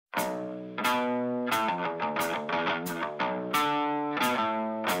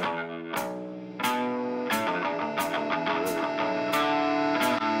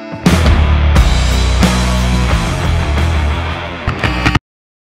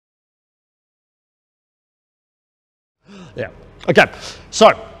Yeah. Okay, so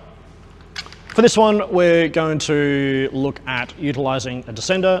for this one, we're going to look at utilizing a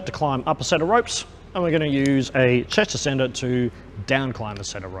descender to climb up a set of ropes, and we're going to use a chest descender to down climb a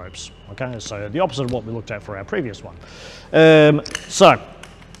set of ropes. Okay, so the opposite of what we looked at for our previous one. So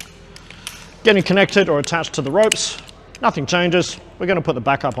getting connected or attached to the ropes, nothing changes. We're going to put the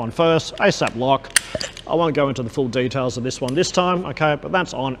backup on first, ASAP lock. I won't go into the full details of this one this time, okay, but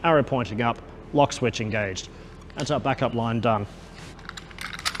that's on, arrow pointing up, lock switch engaged. That's our backup line done.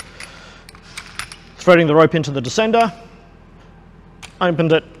 Threading the rope into the descender,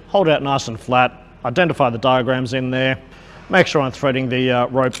 opened it, hold it out nice and flat, identify the diagrams in there, make sure I'm threading the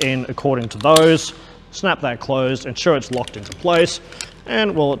rope in according to those, snap that closed, ensure it's locked into place,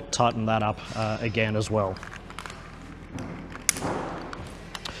 and we'll tighten that up again as well.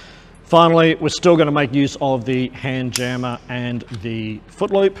 Finally, we're still going to make use of the hand jammer and the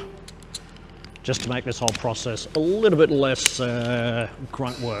foot loop, just to make this whole process a little bit less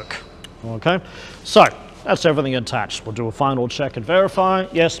grunt work. Okay, so that's everything attached. We'll do a final check and verify.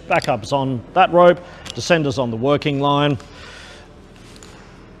 Yes, backup's on that rope, descender's on the working line,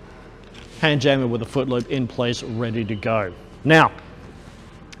 hand jammer with a foot loop in place, ready to go. Now,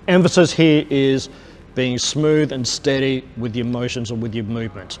 emphasis here is being smooth and steady with your motions or with your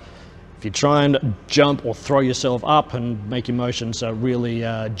movement. If you try and jump or throw yourself up and make your motions really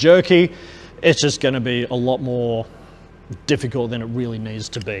jerky, it's just going to be a lot more difficult than it really needs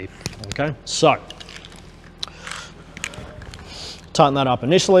to be. Okay, so tighten that up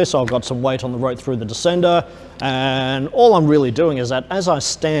initially, so I've got some weight on the rope through the descender, and all I'm really doing is that as I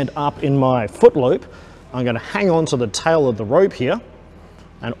stand up in my foot loop, I'm going to hang on to the tail of the rope here,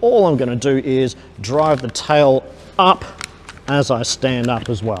 and all I'm going to do is drive the tail up as I stand up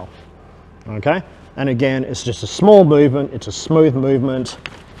as well. Okay, and again, it's just a small movement, it's a smooth movement,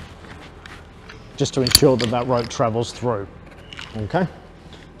 just to ensure that that rope travels through. Okay,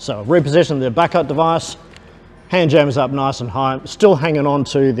 so reposition the backup device, hand jam is up nice and high, still hanging on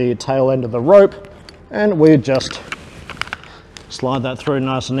to the tail end of the rope, and we just slide that through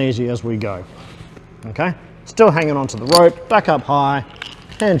nice and easy as we go. Okay, still hanging on to the rope, back up high,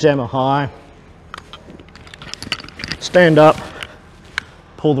 hand jammer high, stand up,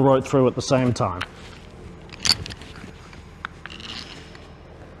 pull the rope through at the same time.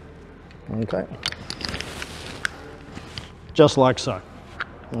 Okay, just like so.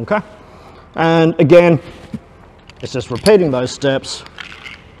 Okay, and again, it's just repeating those steps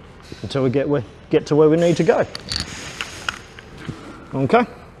until we get to where we need to go. Okay,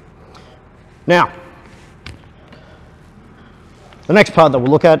 now the next part that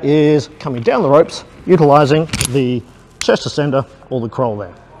we'll look at is coming down the ropes, utilizing the chest descender or the crawl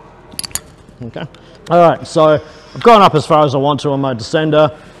there. Okay, all right, so I've gone up as far as I want to on my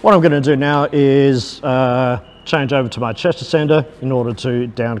descender. What I'm going to do now is change over to my chest descender in order to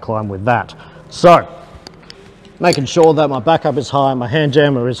down climb with that. So, making sure that my backup is high, my hand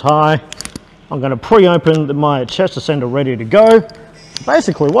jammer is high, I'm going to pre-open my chest descender ready to go.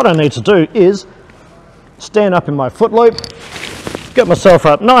 Basically what I need to do is stand up in my foot loop, get myself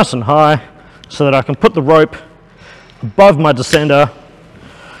up nice and high so that I can put the rope above my descender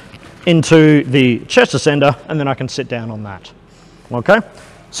into the chest descender, and then I can sit down on that. Okay,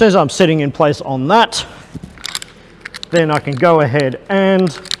 as soon as I'm sitting in place on that, then I can go ahead and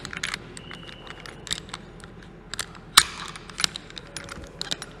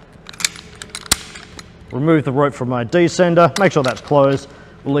remove the rope from my descender, make sure that's closed.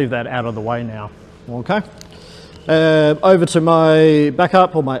 We'll leave that out of the way now. Okay, over to my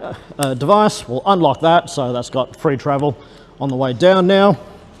backup or my device, we'll unlock that, so that's got free travel on the way down now.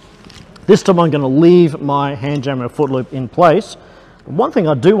 This time I'm going to leave my hand jammer foot loop in place. But one thing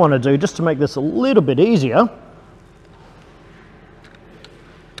I do want to do, just to make this a little bit easier,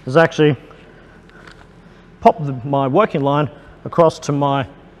 is actually pop my working line across to my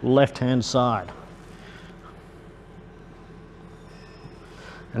left hand side.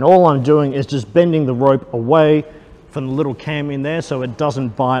 And all I'm doing is just bending the rope away from the little cam in there so it doesn't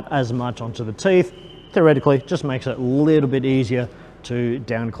bite as much onto the teeth. Theoretically, just makes it a little bit easier to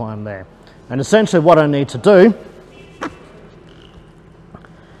down climb there. And essentially what I need to do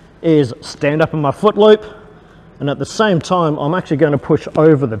is stand up in my foot loop, and at the same time I'm actually going to push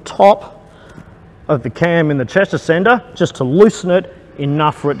over the top of the cam in the chest descender just to loosen it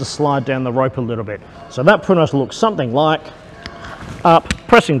enough for it to slide down the rope a little bit. So that pretty much looks something like up,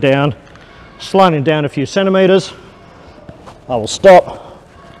 pressing down, sliding down a few centimeters. I will stop,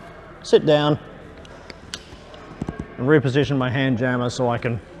 sit down, and reposition my hand jammer so I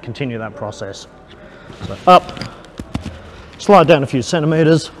can continue that process. So up, slide down a few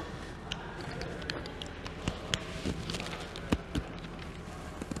centimeters,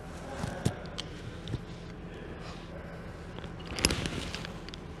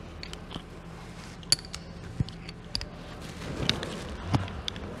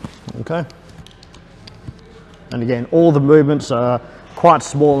 Okay. And again, all the movements are quite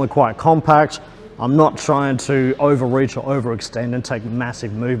small and quite compact. I'm not trying to overreach or overextend and take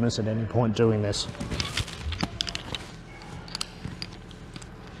massive movements at any point doing this.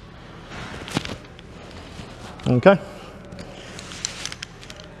 Okay.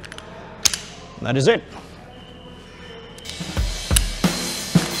 That is it.